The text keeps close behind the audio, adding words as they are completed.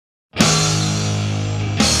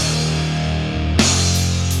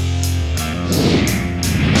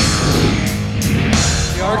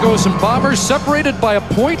Argos and Bombers separated by a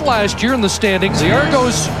point last year in the standings. The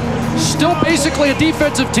Argos still basically a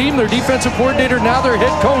defensive team. Their defensive coordinator, now their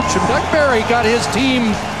head coach. And Doug Barry got his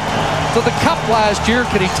team to the cup last year.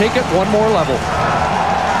 Can he take it one more level?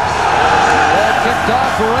 Ball kicked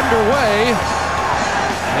off, we're underway.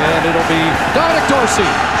 And it'll be Dominic Dorsey.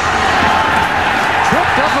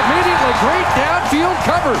 Tripped up immediately, great downfield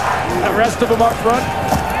cover. The rest of them up front.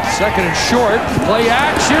 Second and short, play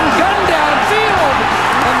action, gun downfield.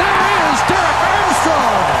 And there is Derek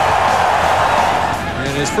Armstrong.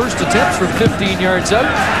 And his first attempts from 15 yards out.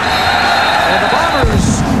 And the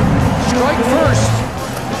Bombers strike first.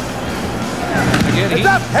 Again, he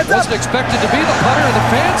wasn't expected to be the punter, and the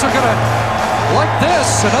fans are going to like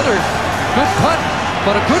this. Another good punt,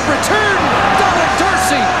 but a good return. Dominic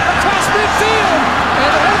Dorsey across midfield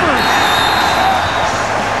and over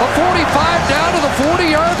the 45 down to the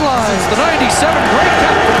 40-yard line. The 97 great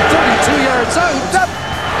cut from 32 yards out.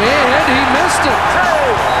 And he missed it.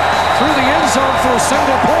 Through the end zone for a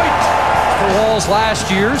single point. For Walls last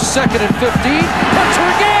year, second and 15. Puncher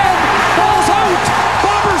again. Ball's out.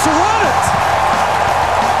 Bombers are on it.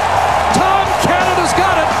 Tom Canada's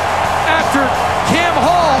got it after Cam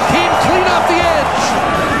Hall came clean off the edge.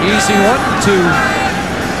 Easy one to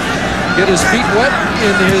get his feet wet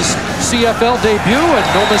in his CFL debut, and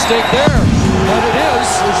no mistake there. But it is,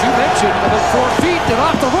 as you mentioned, about 4 feet and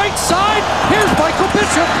off the right side. Here's Michael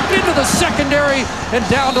Bishop into the secondary and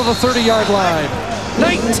down to the 30-yard line.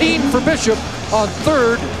 19 for Bishop on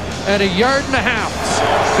third and a yard and a half.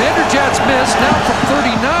 Vanderjagt's missed now from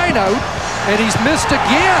 39 out, and he's missed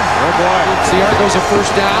again. Oh boy. The Argos a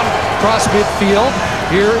first down, cross midfield.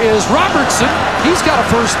 Here is Robertson. He's got a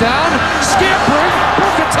first down. Scampering,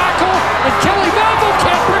 broke a tackle, and Kelly Melville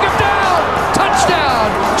can't bring him down.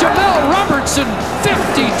 Touchdown, Jamel Robertson,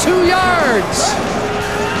 52 yards.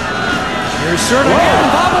 Here's Sernahan,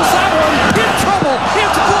 bobbles that one, in trouble,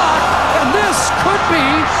 it's blocked, and this could be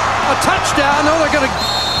a touchdown. No, they're going to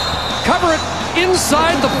cover it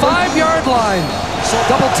inside the 5-yard line. So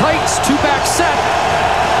double tights, two-back set.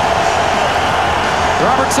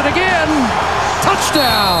 Robertson again,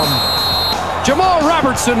 touchdown. Jamal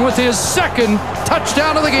Robertson with his second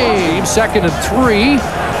touchdown of the game. Second and 3,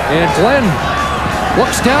 and Glenn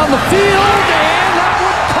looks down the field, and that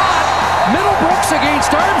one caught. Middlebrooks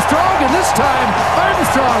against Armstrong, and this time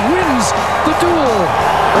Armstrong wins the duel.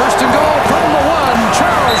 First and goal from the 1.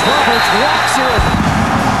 Charles Roberts walks in.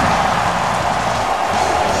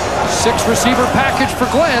 6-receiver package for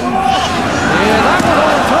Glenn, and that one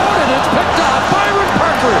overthrown, and it's picked up. Byron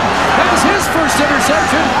Parker has his first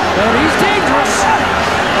interception, and he's dangerous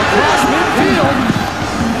across midfield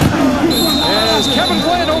as Kevin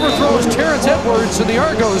Glenn overthrows Terrence Edwards, and the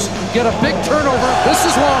Argos get a big turnover. This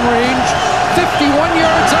is long range, 51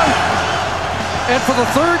 yards out, and for the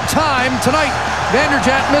third time tonight,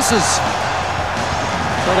 Vanderjagt misses.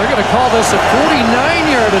 So they're going to call this a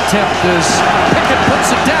 49-yard attempt as Pickett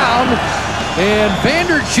puts it down, and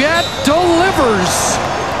Vanderjagt delivers.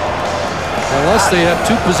 Unless they have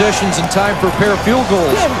 2 possessions in time for a pair of field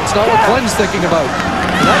goals. It's not what Glenn's thinking about.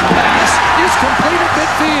 That pass is completed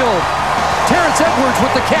midfield. Terrence Edwards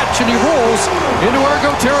with the catch, and he rolls into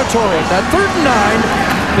Argo territory. That 3rd and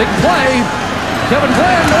 9, big play. Kevin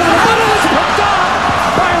Glenn over the middle, it's picked up.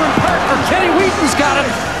 Byron Parker, Kenny Wheaton's got it.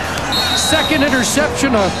 Second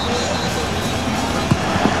interception. This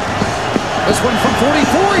one from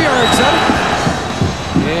 44 yards out.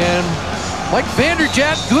 And Mike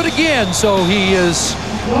Vanderjagt good again, so he is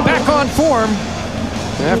back on form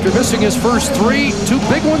after missing his first 3. 2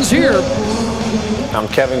 big ones here. I'm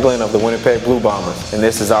Kevin Glenn of the Winnipeg Blue Bombers, and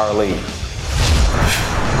this is our league.